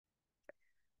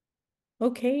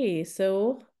Okay,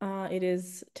 so it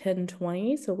is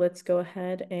 10:20, so let's go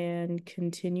ahead and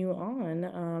continue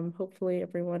on. Hopefully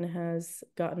everyone has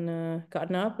gotten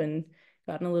up and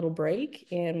gotten a little break,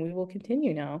 and we will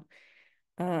continue now.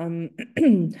 Um,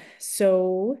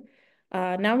 so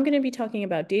now I'm going to be talking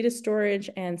about data storage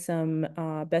and some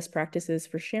best practices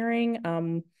for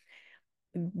sharing.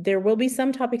 There will be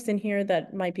some topics in here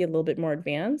that might be a little bit more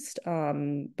advanced,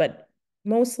 but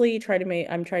mostly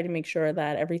I'm trying to make sure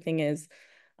that everything is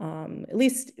at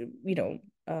least,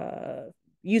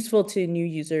 useful to new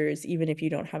users, even if you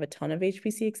don't have a ton of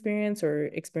HPC experience or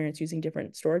experience using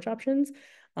different storage options.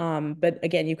 But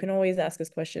again, you can always ask us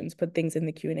questions, put things in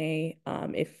the Q&A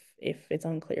if it's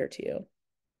unclear to you.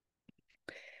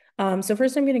 So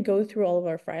first I'm going to go through all of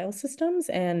our file systems,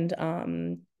 and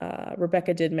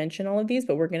Rebecca did mention all of these,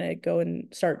 but we're going to go and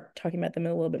start talking about them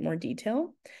in a little bit more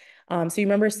detail. So you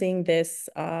remember seeing this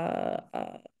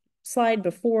slide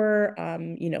before.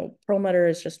 Perlmutter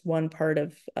is just one part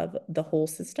of the whole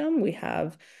system. We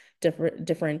have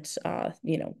different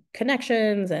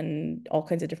connections and all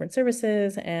kinds of different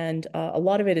services, and a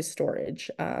lot of it is storage.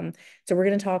 So we're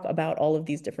going to talk about all of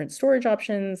these different storage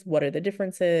options. What are the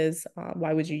differences?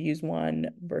 Why would you use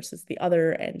one versus the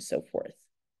other, and so forth.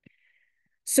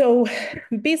 So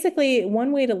basically,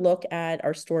 one way to look at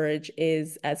our storage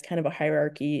is as kind of a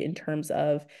hierarchy in terms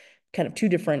of kind of two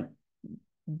different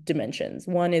dimensions.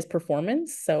 One is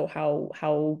performance, so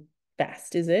how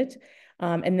fast is it?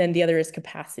 And then the other is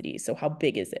capacity, so how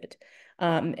big is it?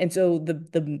 And so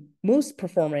the most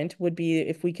performant would be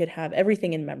if we could have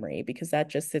everything in memory, because that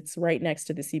just sits right next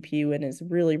to the CPU and is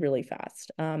really, really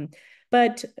fast.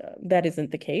 But that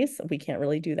isn't the case. We can't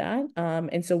really do that.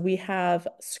 And so we have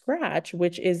Scratch,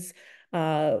 which is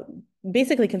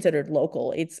basically considered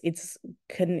local. It's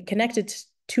connected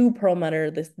to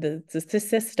Perlmutter, the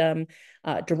system,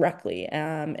 directly.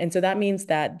 And so that means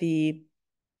that the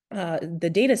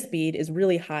data speed is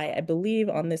really high. I believe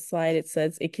on this slide it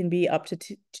says it can be up to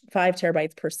 5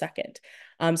 terabytes per second.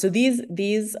 So these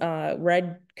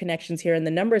red connections here and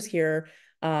the numbers here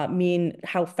mean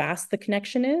how fast the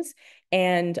connection is.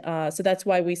 And so that's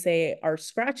why we say our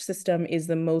Scratch system is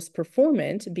the most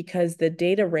performant, because the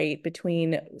data rate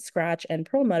between Scratch and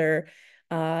Perlmutter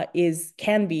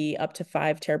can be up to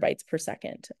 5 terabytes per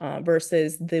second,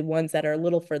 versus the ones that are a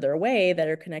little further away that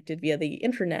are connected via the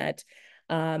internet.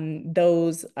 And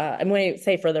when I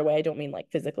say further away, I don't mean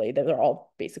like physically, they're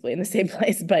all basically in the same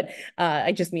place, but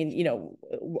I just mean,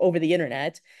 over the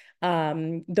internet.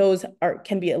 Those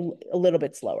can be a little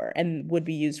bit slower and would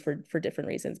be used for different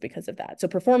reasons because of that. So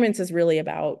performance is really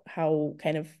about how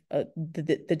kind of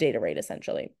the data rate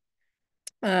essentially.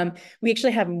 We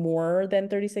actually have more than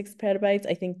 36 petabytes.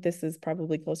 I think this is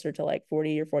probably closer to like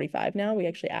 40 or 45 now. We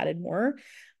actually added more.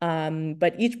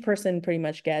 But each person pretty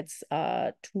much gets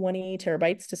 20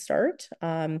 terabytes to start.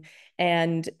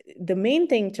 And the main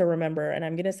thing to remember, and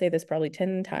I'm going to say this probably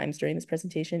 10 times during this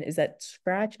presentation, is that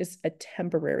Scratch is a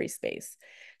temporary space.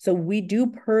 So we do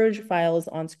purge files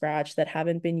on Scratch that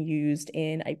haven't been used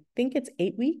in, I think it's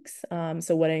 8 weeks.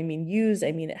 So what I mean used,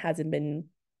 I mean it hasn't been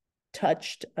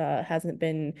touched, hasn't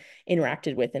been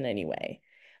interacted with in any way.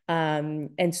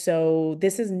 And so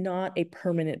this is not a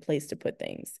permanent place to put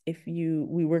things.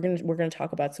 We're gonna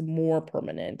talk about some more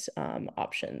permanent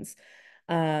options.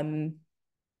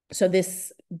 So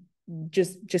this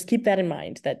just keep that in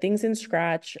mind, that things in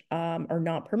Scratch are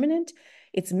not permanent.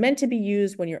 It's meant to be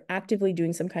used when you're actively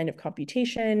doing some kind of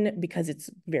computation because it's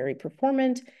very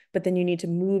performant, but then you need to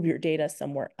move your data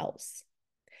somewhere else.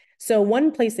 So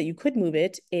one place that you could move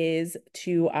it is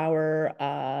to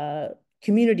our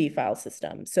community file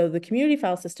system. So the community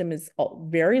file system is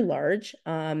very large,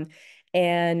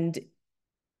 and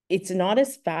it's not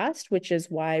as fast, which is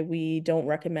why we don't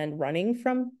recommend running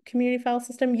from community file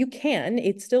system. You can,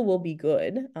 it still will be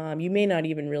good. You may not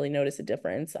even really notice a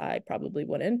difference. I probably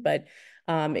wouldn't, but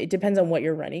it depends on what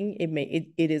you're running.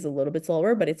 It is a little bit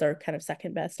slower, but it's our kind of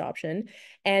second best option.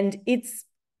 And it's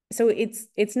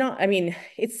not, I mean,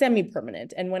 it's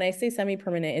semi-permanent. And when I say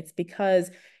semi-permanent, it's because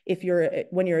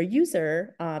when you're a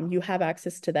user, you have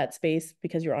access to that space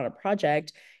because you're on a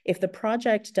project. If the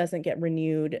project doesn't get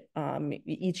renewed,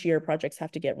 each year projects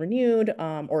have to get renewed,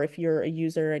 or if you're a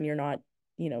user and you're not,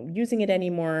 using it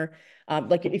anymore,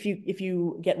 like if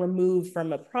you get removed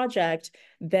from a project,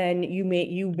 then you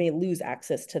may lose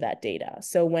access to that data.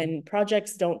 So when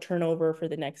projects don't turn over for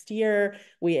the next year,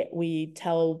 we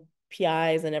tell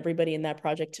PIs and everybody in that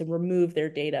project to remove their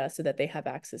data so that they have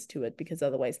access to it, because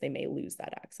otherwise they may lose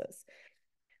that access.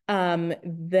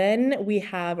 Then we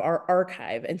have our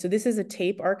archive. And so this is a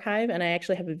tape archive, and I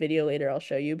actually have a video later I'll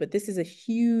show you, but this is a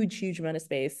huge, huge amount of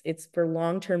space. It's for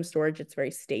long-term storage. It's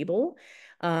very stable.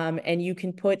 And you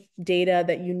can put data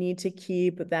that you need to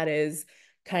keep that is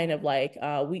kind of like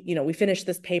we finished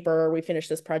this paper, we finished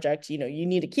this project, you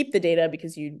need to keep the data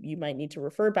because you might need to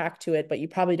refer back to it, but you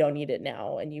probably don't need it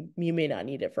now, and you may not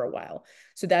need it for a while.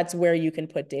 So that's where you can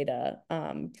put data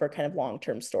for kind of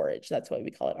long-term storage. That's why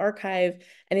we call it archive.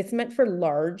 And it's meant for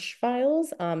large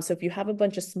files. So if you have a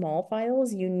bunch of small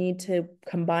files, you need to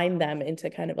combine them into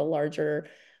kind of a larger,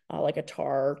 like a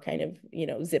tar kind of,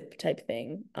 zip type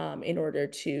thing in order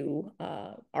to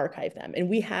archive them. And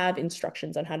we have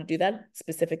instructions on how to do that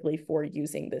specifically for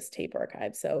using this tape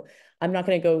archive. So I'm not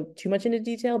going to go too much into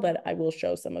detail, but I will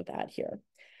show some of that here.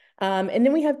 And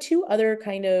then we have two other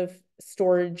kind of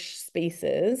storage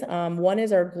spaces. One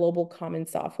is our global common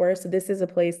software. So this is a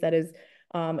place that is,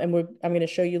 and I'm going to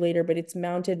show you later, but it's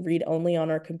mounted read-only on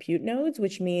our compute nodes,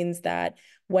 which means that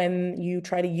when you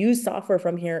try to use software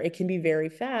from here, it can be very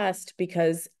fast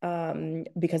because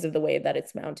of the way that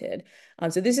it's mounted.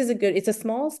 So this is it's a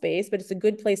small space, but it's a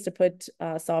good place to put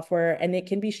software, and it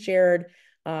can be shared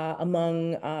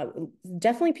among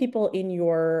definitely people in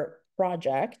your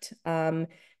project.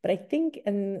 But I think,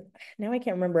 and now I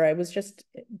can't remember, I was just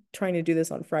trying to do this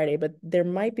on Friday, but there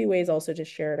might be ways also to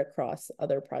share it across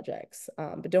other projects.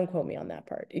 But don't quote me on that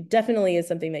part. It definitely is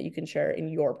something that you can share in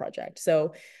your project.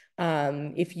 So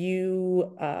if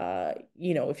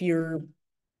if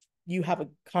you have a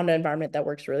Conda environment that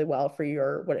works really well for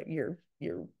your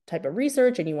type of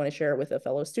research, and you want to share it with a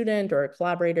fellow student or a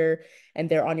collaborator, and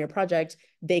they're on your project,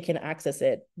 they can access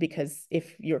it, because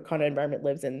if your Conda environment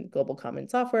lives in global common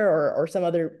software, or some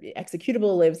other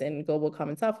executable lives in global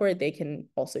common software, they can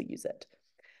also use it.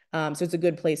 So it's a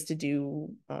good place to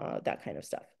do that kind of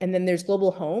stuff. And then there's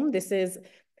global home. This is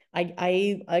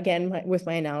I again, with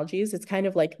my analogies, it's kind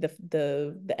of like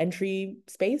the entry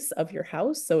space of your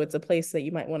house. So it's a place that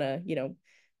you might want to,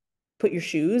 put your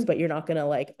shoes, but you're not going to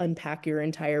like unpack your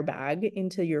entire bag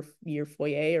into your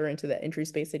foyer or into the entry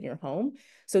space in your home.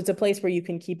 So it's a place where you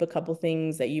can keep a couple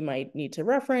things that you might need to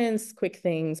reference, quick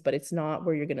things, but it's not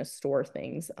where you're going to store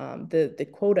things. The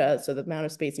quota, so the amount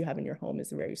of space you have in your home,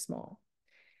 is very small.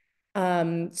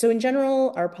 So in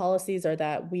general, our policies are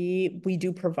that we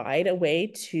do provide a way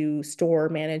to store,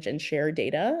 manage, and share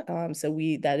data. So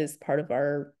that is part of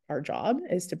our job,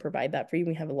 is to provide that for you.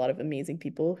 We have a lot of amazing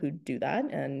people who do that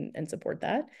and support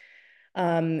that.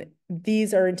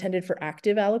 These are intended for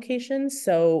active allocations.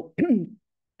 So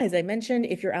as I mentioned,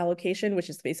 if your allocation, which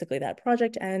is basically that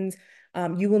project, ends,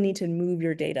 you will need to move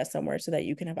your data somewhere so that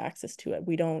you can have access to it.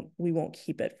 We won't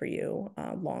keep it for you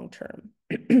long term.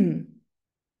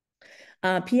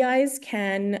 PIs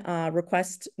can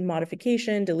request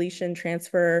modification, deletion,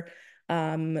 transfer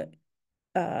to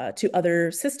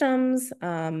other systems,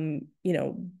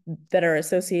 that are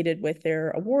associated with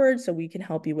their award. So we can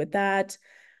help you with that.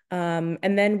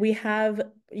 And then we have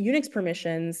Unix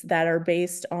permissions that are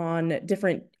based on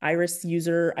different Iris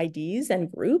user IDs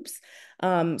and groups.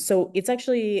 So it's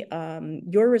actually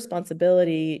your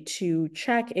responsibility to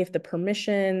check if the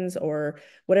permissions or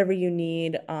whatever you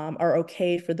need are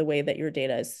okay for the way that your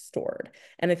data is stored.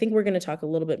 And I think we're going to talk a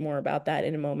little bit more about that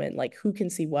in a moment, like who can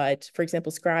see what. For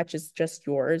example, Scratch is just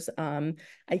yours.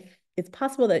 It's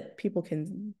possible that people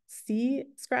can see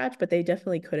Scratch, but they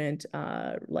definitely couldn't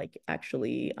like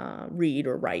actually read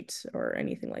or write or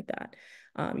anything like that.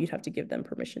 You'd have to give them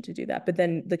permission to do that. But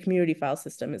then the community file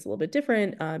system is a little bit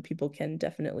different. People can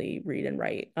definitely read and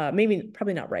write.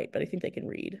 Probably not write, but I think they can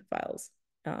read files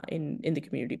in the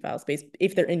community file space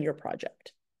if they're in your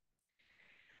project.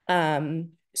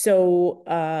 So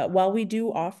while we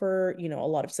do offer, a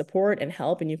lot of support and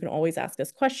help, and you can always ask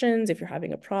us questions if you're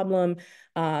having a problem,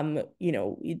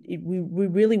 we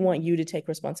really want you to take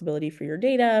responsibility for your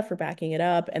data, for backing it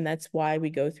up. And that's why we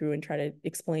go through and try to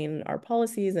explain our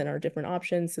policies and our different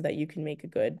options so that you can make a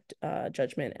good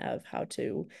judgment of how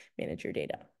to manage your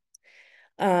data.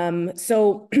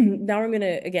 So now I'm going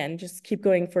to, again, just keep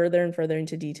going further and further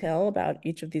into detail about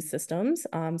each of these systems.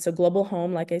 So global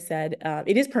home, like I said,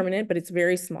 it is permanent, but it's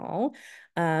very small.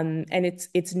 And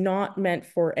it's not meant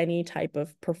for any type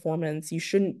of performance. You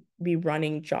shouldn't be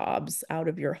running jobs out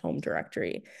of your home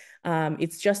directory.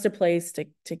 It's just a place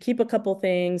to keep a couple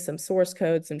things, some source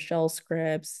code, some shell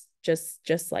scripts,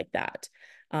 just like that.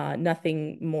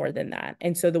 Nothing more than that.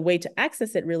 And so the way to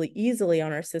access it really easily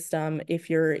on our system, if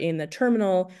you're in the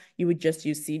terminal, you would just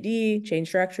use CD,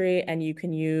 change directory, and you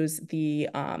can use the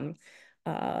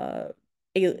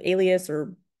alias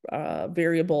or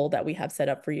variable that we have set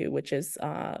up for you, which is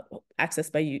access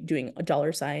by you doing a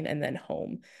 $ and then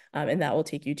home, and that will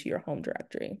take you to your home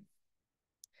directory.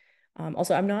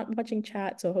 Also, I'm not watching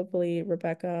chat, so hopefully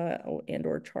Rebecca and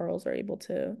or Charles are able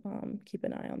to keep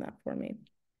an eye on that for me.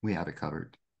 We have it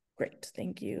covered. Great,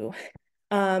 thank you.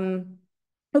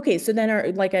 Okay, so then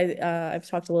I've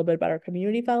talked a little bit about our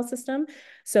community file system.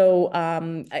 So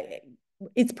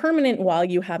it's permanent while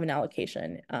you have an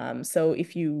allocation. So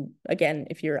if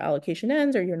your allocation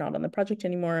ends or you're not on the project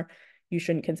anymore, you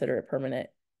shouldn't consider it permanent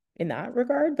in that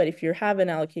regard. But if you have an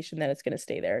allocation, then it's going to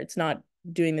stay there. It's not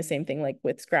doing the same thing like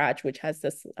with Scratch, which has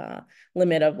this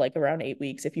limit of like around 8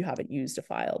 weeks. If you haven't used a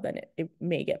file, then it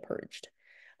may get purged.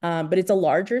 But it's a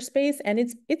larger space and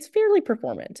it's fairly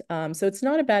performant. So it's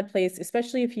not a bad place,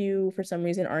 especially if you, for some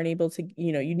reason, aren't able to,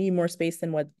 you need more space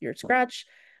than what your Scratch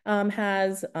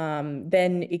has,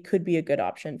 then it could be a good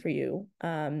option for you.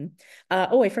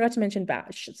 I forgot to mention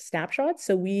batch snapshots.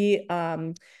 So we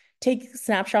take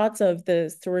snapshots of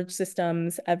the storage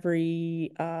systems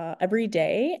every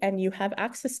day, and you have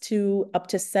access to up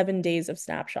to 7 days of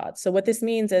snapshots. So what this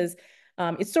means is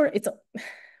it's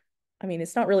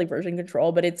not really version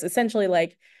control, but it's essentially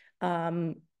like,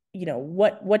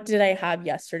 what did I have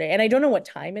yesterday? And I don't know what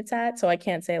time it's at, so I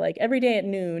can't say like every day at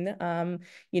noon,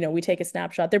 we take a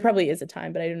snapshot. There probably is a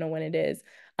time, but I don't know when it is.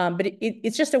 But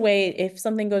it's just a way, if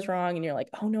something goes wrong and you're like,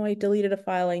 oh no, I deleted a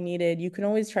file I needed, you can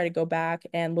always try to go back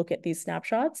and look at these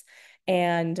snapshots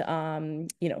and,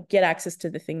 get access to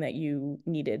the thing that you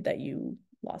needed that you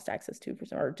lost access to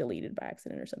or deleted by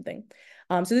accident or something.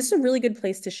 So this is a really good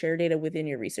place to share data within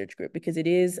your research group because it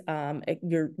is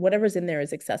whatever's in there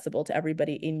is accessible to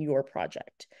everybody in your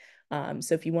project.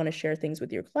 So if you want to share things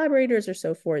with your collaborators or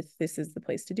so forth, this is the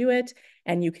place to do it.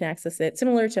 And you can access it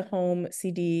similar to home,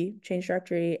 CD, change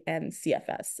directory, and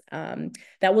CFS.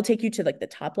 That will take you to like the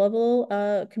top level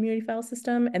community file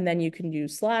system. And then you can do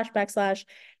 //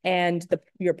 and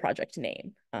your project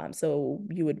name. So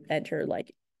you would enter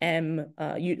like M,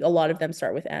 a lot of them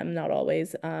start with M, not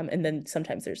always. And then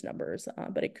sometimes there's numbers,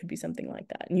 but it could be something like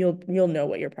that. And you'll know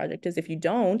what your project is. If you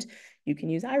don't, you can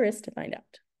use Iris to find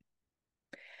out.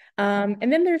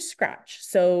 And then there's Scratch.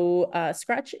 So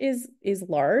Scratch is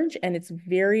large and it's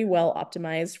very well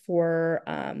optimized for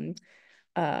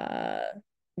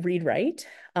read write.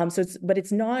 But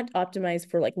it's not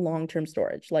optimized for like long-term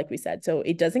storage, like we said. So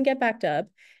it doesn't get backed up,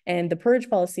 and the purge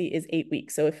policy is 8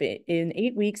 weeks. So if in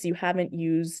 8 weeks you haven't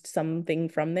used something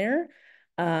from there,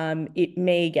 it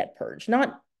may get purged.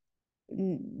 Not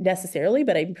necessarily,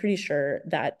 but I'm pretty sure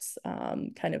that's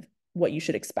kind of what you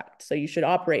should expect. So you should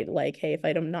operate like, hey, if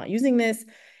I'm not using this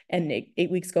and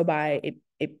 8 weeks go by,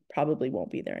 it probably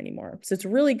won't be there anymore. So it's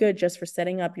really good just for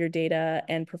setting up your data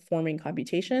and performing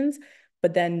computations,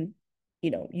 but then,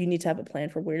 you need to have a plan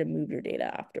for where to move your data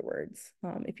afterwards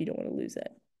if you don't want to lose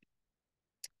it.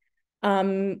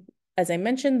 As I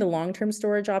mentioned, the long-term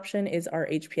storage option is our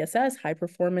HPSS, high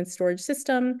performance storage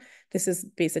system. This is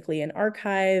basically an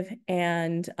archive,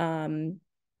 and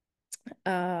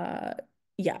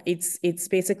it's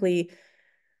basically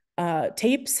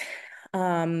tapes.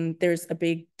 There's a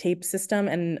big tape system,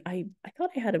 and I thought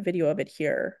I had a video of it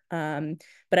here.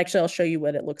 But actually I'll show you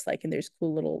what it looks like. And there's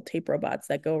cool little tape robots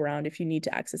that go around. If you need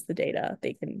to access the data,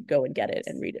 they can go and get it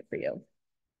and read it for you.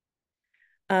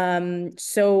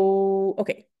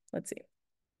 Okay, let's see.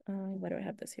 Why do I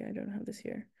have this here? I don't have this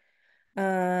here.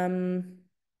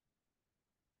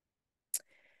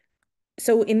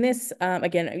 So in this,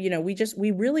 again,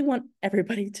 we really want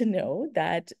everybody to know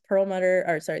that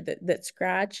that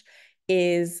Scratch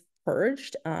is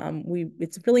purged.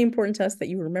 It's really important to us that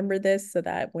you remember this so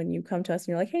that when you come to us and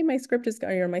you're like, hey, my script is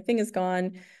gone, or my thing is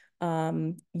gone,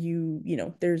 you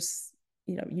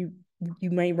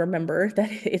may remember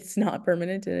that it's not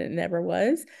permanent and it never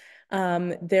was.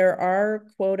 There are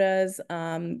quotas,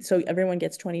 so everyone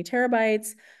gets 20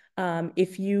 terabytes.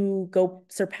 If you go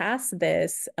surpass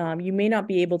this, you may not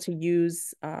be able to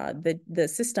use the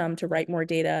system to write more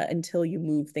data until you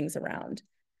move things around.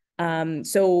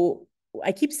 So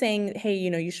I keep saying, hey,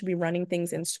 you should be running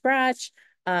things in Scratch.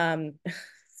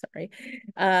 Sorry.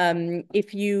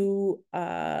 If you're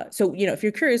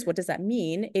curious, what does that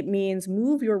mean? It means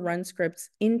move your run scripts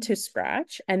into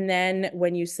Scratch. And then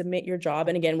when you submit your job,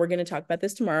 and again, we're going to talk about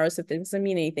this tomorrow. So if it doesn't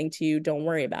mean anything to you, don't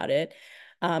worry about it.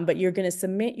 But you're going to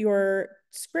submit your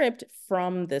script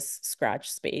from this Scratch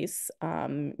space,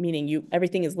 meaning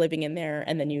everything is living in there,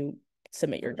 and then you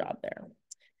submit your job there.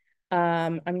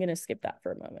 I'm going to skip that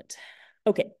for a moment.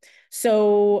 Okay,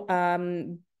 so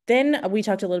then we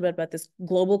talked a little bit about this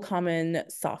global common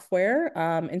software.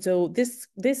 And so this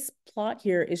plot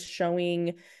here is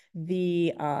showing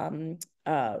the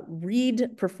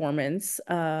read performance.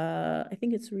 I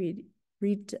think it's read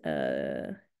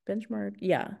benchmark.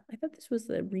 Yeah, I thought this was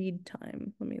the read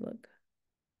time. Let me look.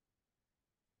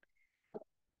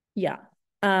 Yeah.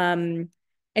 Um,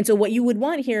 and so what you would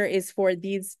want here is for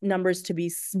these numbers to be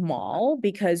small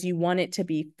because you want it to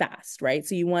be fast, right?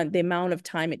 So you want the amount of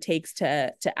time it takes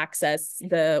to access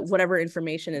the whatever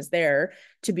information is there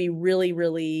to be really,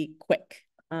 really quick.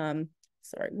 Sorry,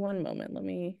 one moment. Let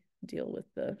me deal with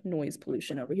the noise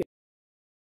pollution over here.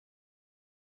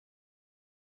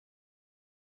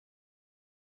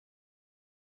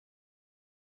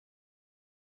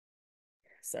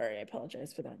 Sorry, I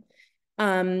apologize for that.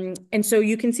 And so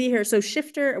you can see here, so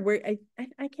Shifter, where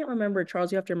I can't remember,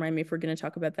 Charles, you have to remind me if we're going to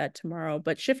talk about that tomorrow,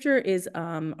 but Shifter is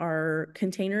our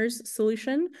containers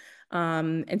solution.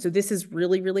 And so this is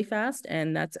really, really fast,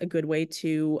 and that's a good way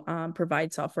to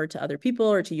provide software to other people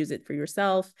or to use it for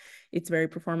yourself. It's very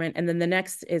performant. And then the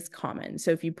next is Common.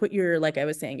 So if you put your, like I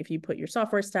was saying, if you put your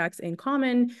software stacks in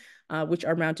Common, which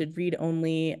are mounted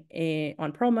read-only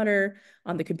on Perlmutter,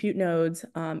 on the compute nodes,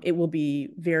 it will be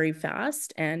very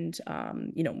fast and,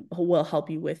 will help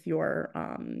you with your,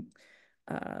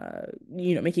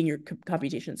 making your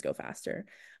computations go faster.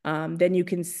 Then you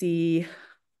can see,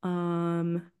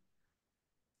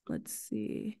 let's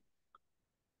see.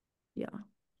 Yeah.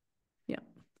 Yeah.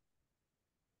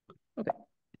 Okay.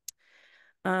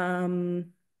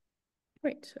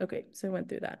 Right. Okay. So I went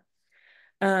through that.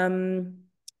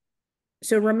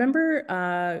 So remember,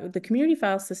 the community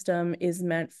file system is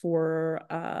meant for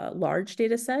large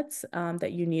data sets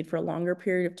that you need for a longer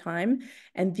period of time,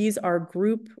 and these are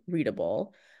group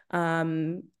readable.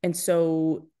 And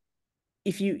so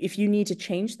if you need to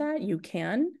change that, you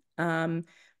can,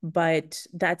 but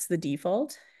that's the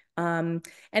default. And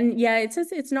yeah, it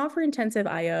says it's not for intensive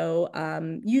IO.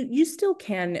 You still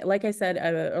can, like I said,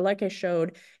 or like I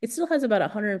showed, it still has about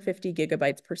 150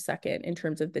 gigabytes per second in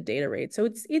terms of the data rate. So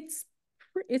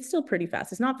it's still pretty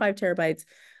fast. It's not 5 TB.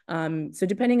 So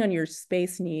depending on your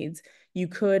space needs, you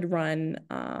could run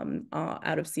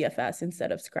out of CFS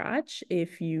instead of Scratch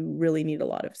if you really need a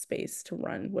lot of space to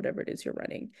run whatever it is you're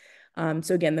running.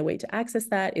 So again, the way to access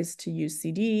that is to use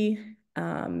CD.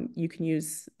 You can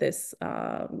use this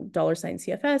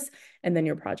 $CFS and then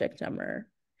your project number.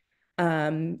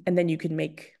 And then you can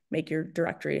make your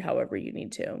directory however you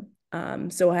need to.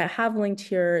 So I have linked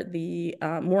here the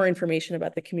more information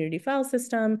about the community file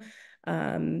system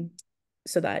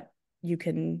so that you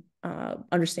can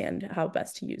understand how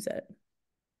best to use it.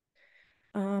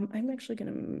 I'm actually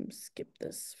going to skip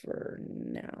this for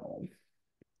now.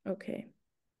 Okay.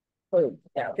 Oh,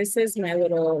 yeah, this is my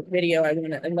little video. I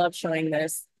love showing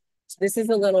this. This is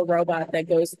a little robot that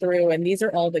goes through, and these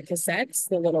are all the cassettes,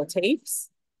 the little tapes.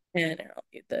 And I'll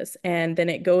mute this. And then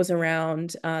it goes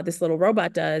around, this little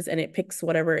robot does, and it picks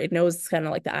whatever it knows, kind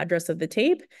of like the address of the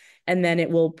tape, and then it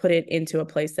will put it into a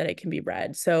place that it can be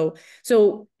read. So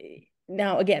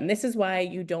now again, this is why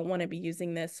you don't want to be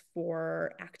using this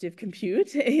for active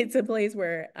compute. It's a place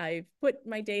where I've put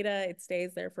my data, it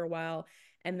stays there for a while,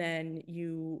 and then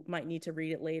you might need to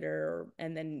read it later.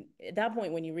 And then at that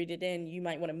point, when you read it in, you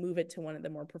might want to move it to one of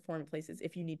the more performant places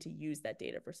if you need to use that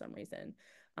data for some reason.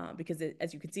 Because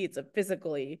as you can see, it's a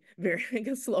physically very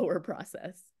a slower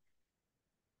process.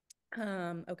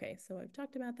 Okay, so I've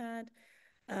talked about that.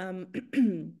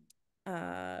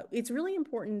 It's really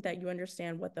important that you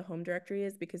understand what the home directory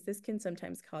is because this can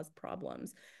sometimes cause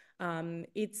problems.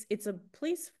 It's a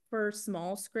place for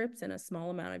small scripts and a small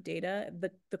amount of data.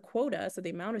 The quota, so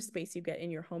the amount of space you get in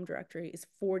your home directory is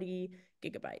 40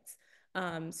 gigabytes.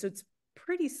 So it's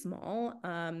pretty small.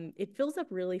 It fills up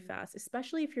really fast,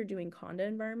 especially if you're doing Conda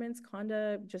environments.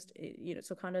 Conda just,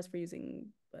 so Conda is for using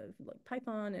like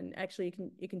Python, and actually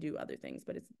you can do other things,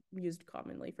 but it's used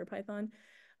commonly for Python.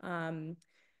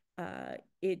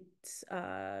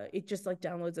 It just like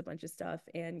downloads a bunch of stuff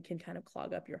and can kind of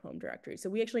clog up your home directory. So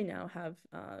we actually now have,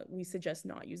 we suggest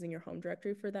not using your home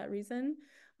directory for that reason,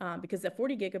 because that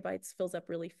 40 gigabytes fills up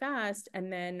really fast.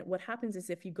 And then what happens is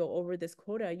if you go over this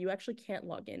quota, you actually can't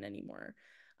log in anymore.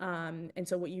 And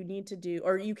so what you need to do,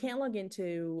 or you can't log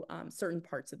into certain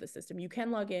parts of the system. You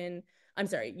can log in, I'm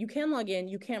sorry, you can log in,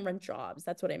 you can't run jobs.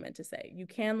 That's what I meant to say. You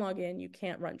can log in, you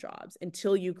can't run jobs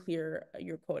until you clear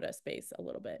your quota space a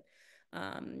little bit.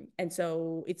 And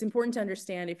so it's important to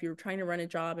understand if you're trying to run a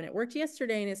job and it worked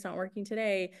yesterday and it's not working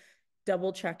today,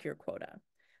 double check your quota.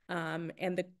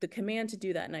 And the command to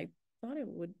do that, and I thought it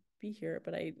would be here,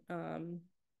 but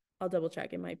I'll double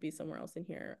check. It might be somewhere else in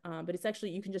here. But it's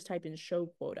actually, you can just type in show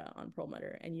quota on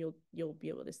Perlmutter and you'll be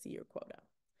able to see your quota.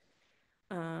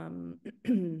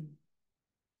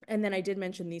 And then I did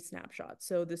mention these snapshots.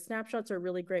 So the snapshots are a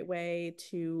really great way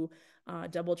to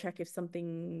double check if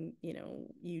something,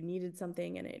 you needed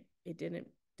something and it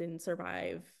didn't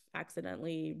survive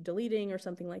accidentally deleting or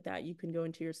something like that. You can go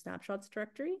into your snapshots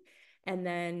directory, and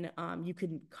then you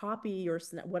can copy your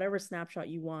whatever snapshot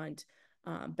you want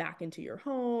back into your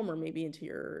home, or maybe into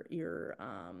your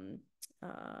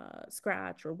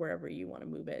Scratch, or wherever you want to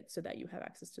move it, so that you have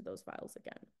access to those files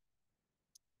again.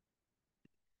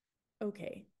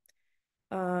 Okay.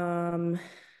 Um,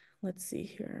 let's see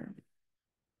here.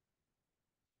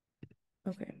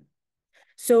 Okay.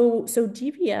 So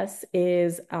DVS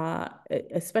is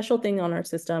a special thing on our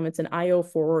system. It's an IO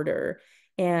forwarder,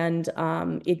 and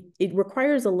it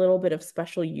requires a little bit of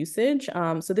special usage.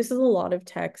 So this is a lot of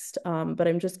text, but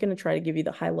I'm just going to try to give you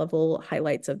the high level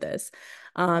highlights of this.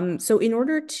 So in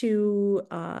order to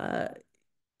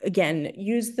again,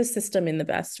 use the system in the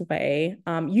best way.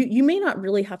 You may not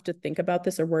really have to think about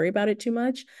this or worry about it too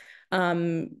much,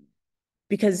 um,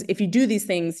 because if you do these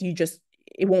things,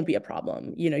 it won't be a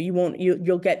problem.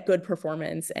 You'll get good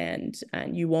performance, and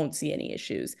you won't see any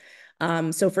issues.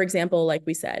 So for example, like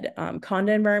we said, Conda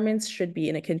environments should be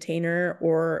in a container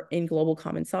or in global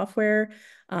common software.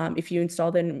 If you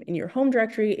install them in your home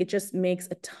directory, it just makes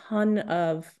a ton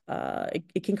of,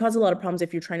 it can cause a lot of problems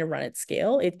if you're trying to run at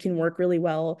scale. It can work really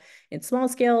well in small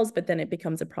scales, but then it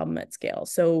becomes a problem at scale.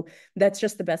 So that's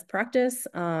just the best practice.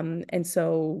 And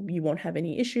so you won't have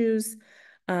any issues.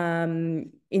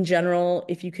 In general,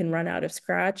 if you can run out of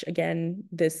Scratch, again,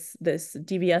 this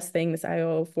DVS thing, this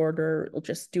IO forwarder will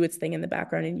just do its thing in the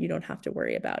background, and you don't have to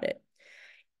worry about it.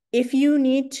 If you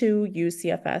need to use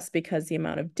CFS because the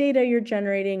amount of data you're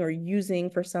generating or using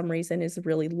for some reason is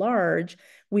really large,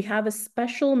 we have a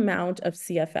special amount of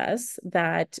CFS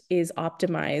that is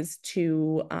optimized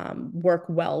to work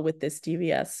well with this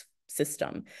DVS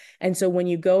system. And so when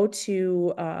you go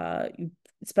to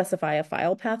specify a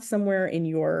file path somewhere in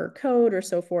your code or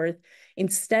so forth,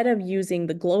 instead of using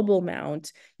the global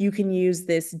mount, you can use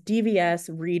this DVS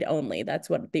read only. That's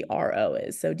what the RO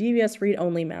is. So DVS read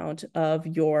only mount of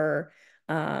your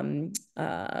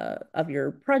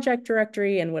project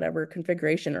directory and whatever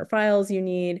configuration or files you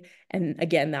need. And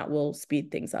again, that will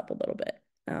speed things up a little bit.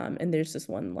 And there's just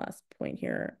one last point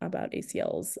here about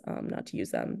ACLs, not to use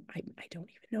them. I don't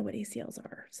even know what ACLs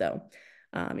are. So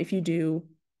if you do,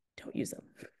 don't use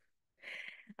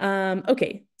them.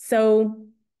 Okay, so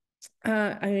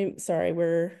I'm sorry,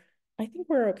 I think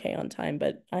we're okay on time,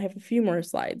 but I have a few more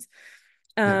slides.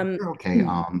 Yeah, Um, you're okay.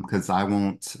 Because I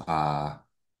won't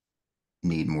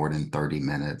need more than 30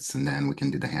 minutes and then we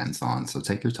can do the hands-on. So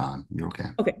take your time. You're okay.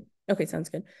 Okay. Okay, sounds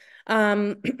good.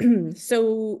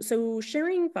 So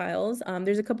sharing files,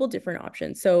 there's a couple different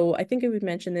options. So I think I would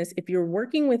mention this. If you're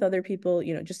working with other people,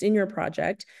 just in your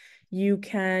project, you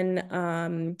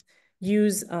can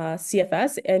use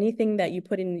CFS. Anything that you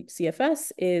put in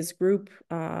CFS is group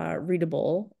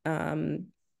readable. And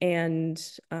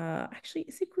actually,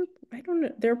 is it group? I don't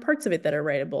know. There are parts of it that are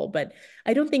writable, but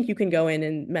I don't think you can go in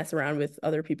and mess around with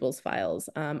other people's files.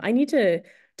 I need to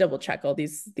double check all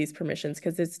these permissions,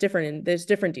 because it's different, and there's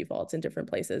different defaults in different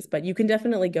places, but you can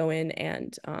definitely go in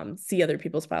and see other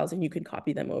people's files, and you can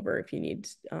copy them over if you need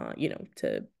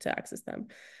to access them.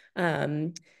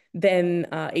 Then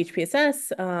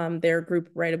HPSS, they're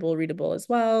group writable, readable as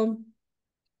well.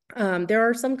 There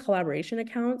are some collaboration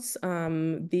accounts.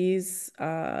 These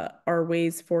are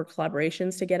ways for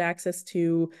collaborations to get access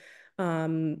to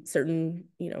certain,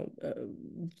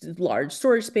 large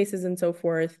storage spaces and so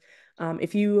forth.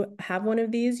 If you have one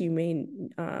of these, you may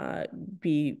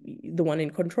be the one in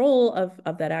control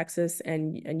of that access,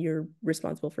 and you're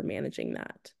responsible for managing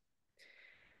that.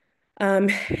 Um,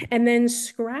 and then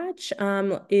Scratch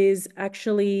is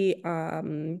actually uh,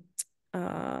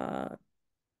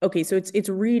 okay, so it's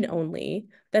read only.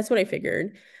 That's what I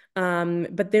figured.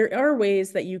 But there are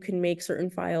ways that you can make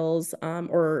certain files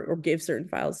or give certain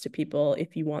files to people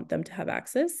if you want them to have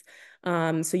access.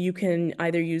 So you can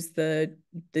either use the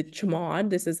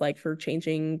chmod. This is like for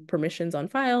changing permissions on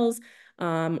files.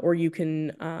 Or you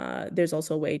can, there's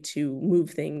also a way to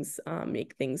move things,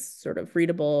 make things sort of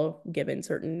readable given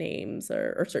certain names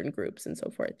or certain groups and so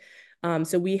forth.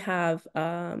 So we have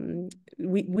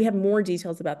more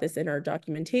details about this in our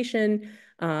documentation,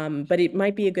 but it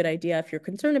might be a good idea, if you're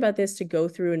concerned about this, to go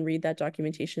through and read that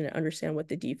documentation and understand what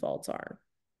the defaults are.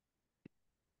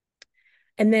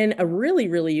 And then a really,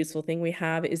 really useful thing we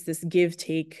have is this give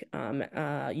take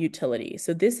utility.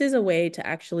 So this is a way to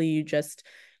actually, you just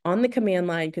on the command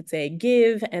line could say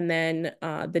give, and then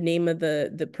the name of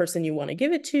the person you want to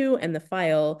give it to and the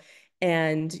file,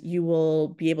 and you will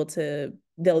be able to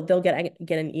they'll get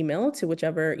an email to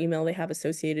whichever email they have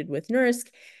associated with NERSC,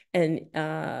 and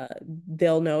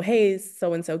they'll know, hey,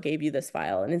 so and so gave you this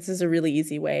file, and this is a really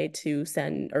easy way to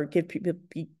send or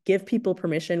give people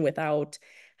permission without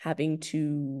having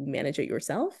to manage it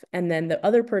yourself. And then the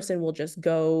other person will just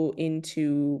go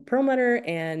into Perlmutter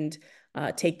and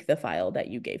take the file that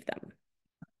you gave them.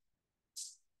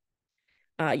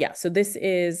 Yeah, so this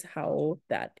is how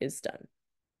that is done.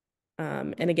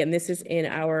 And again, this is in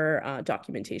our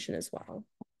documentation as well.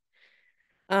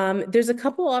 There's a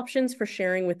couple options for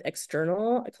sharing with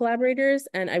external collaborators,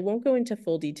 and I won't go into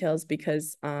full details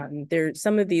because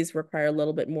some of these require a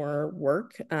little bit more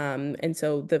work. And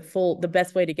so the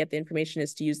best way to get the information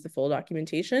is to use the full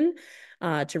documentation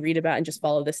to read about and just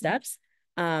follow the steps.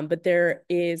 But there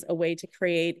is a way to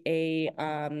create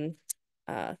uh,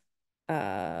 uh,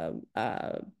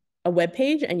 uh, a web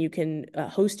page, and you can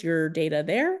host your data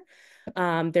there.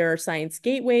 There are science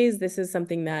gateways. This is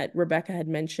something that Rebecca had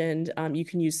mentioned. You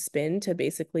can use Spin to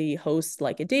basically host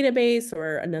like a database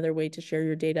or another way to share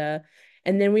your data.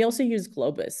 And then we also use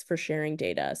Globus for sharing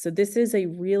data. So this is a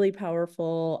really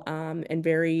powerful and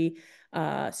very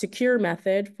secure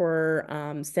method for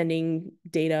sending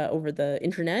data over the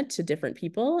internet to different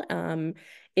people.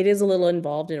 It is a little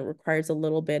involved and it requires a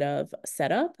little bit of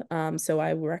setup. So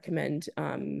I would recommend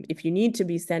if you need to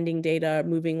be sending data,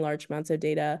 moving large amounts of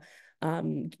data,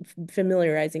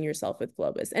 familiarizing yourself with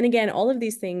Globus. And again, all of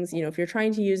these things, if you're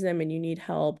trying to use them and you need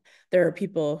help, there are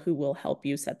people who will help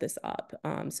you set this up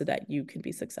so that you can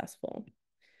be successful.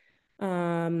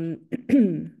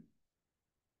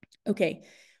 Okay.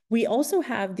 We also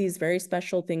have these very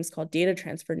special things called data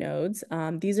transfer nodes.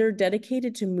 These are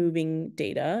dedicated to moving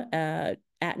data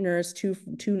at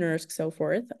NERSC to NERSC, so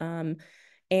forth.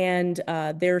 And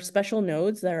they're special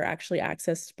nodes that are actually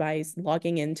accessed by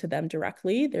logging into them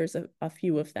directly. There's a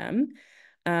few of them.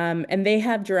 And they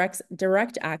have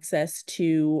direct access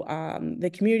to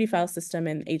the community file system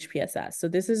and HPSS. So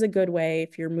this is a good way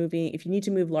if you need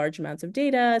to move large amounts of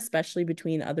data, especially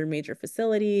between other major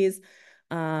facilities.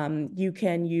 You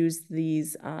can use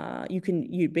these,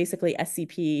 you basically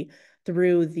SCP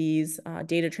through these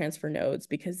data transfer nodes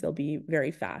because they'll be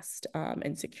very fast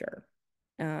and secure.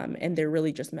 And they're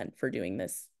really just meant for doing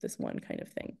this one kind of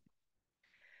thing.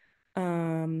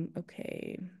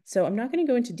 Okay, so I'm not going to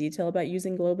go into detail about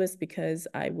using Globus because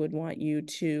I would want you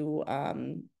to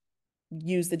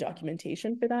use the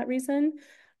documentation for that reason.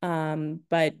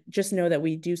 But just know that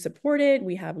we do support it.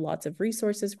 We have lots of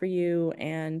resources for you,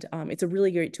 and it's a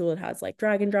really great tool. It has like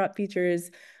drag and drop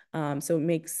features. So it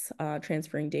makes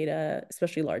transferring data,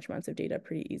 especially large amounts of data,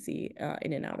 pretty easy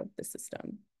in and out of the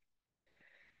system.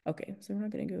 Okay, so we're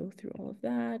not going to go through all of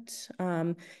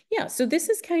that. Yeah, so this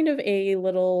is kind of a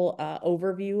little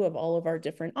overview of all of our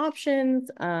different options.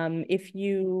 If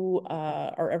you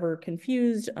are ever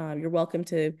confused, you're welcome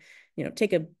to,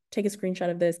 take a screenshot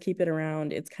of this, keep it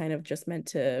around. It's kind of just meant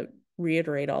to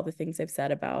reiterate all the things I've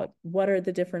said about what are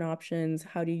the different options,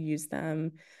 how do you use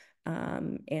them,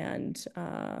 and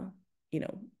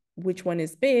which one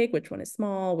is big, which one is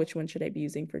small, which one should I be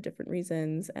using for different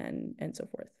reasons, and so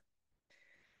forth.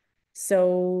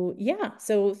 So yeah,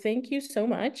 so thank you so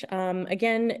much.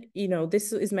 Again,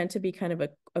 this is meant to be kind of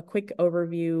a quick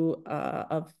overview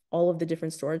of all of the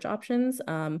different storage options.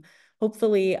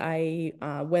 Hopefully I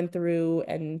went through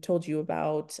and told you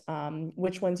about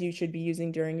which ones you should be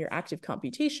using during your active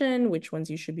computation, which ones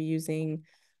you should be using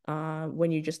when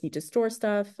you just need to store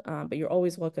stuff. But you're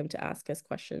always welcome to ask us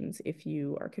questions if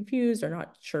you are confused or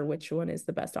not sure which one is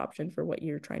the best option for what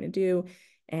you're trying to do.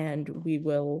 And we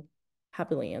will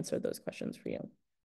happily answer those questions for you.